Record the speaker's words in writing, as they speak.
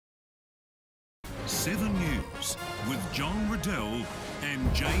7 News with John Riddell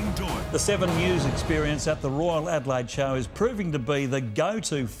and Jane Doyle. The 7 News experience at the Royal Adelaide Show is proving to be the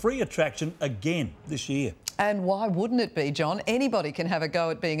go-to free attraction again this year. And why wouldn't it be, John? Anybody can have a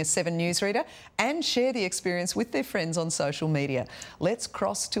go at being a 7 News reader and share the experience with their friends on social media. Let's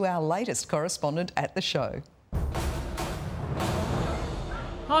cross to our latest correspondent at the show.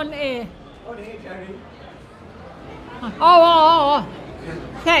 On air. On air, Jodie. Oh.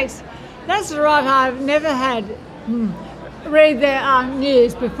 Thanks. That's right, I've never had read the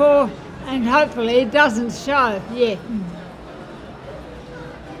news before, and hopefully it doesn't show yet.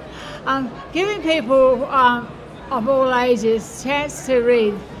 Giving people of all ages a chance to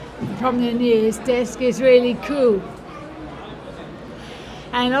read from the news desk is really cool.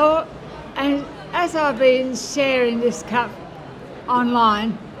 And as I've been sharing this cup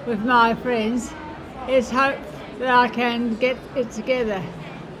online with my friends, it's hope that I can get it together.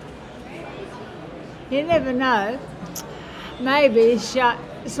 You never know, maybe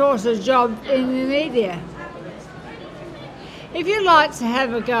source a job in the media. If you'd like to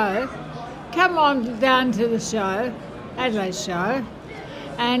have a go, come on down to the show, Adelaide Show,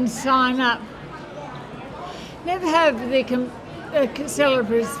 and sign up. Never have the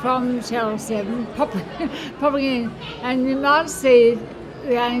celebrities from Channel 7 popping in, and you might see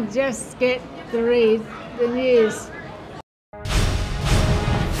they just get to read the news.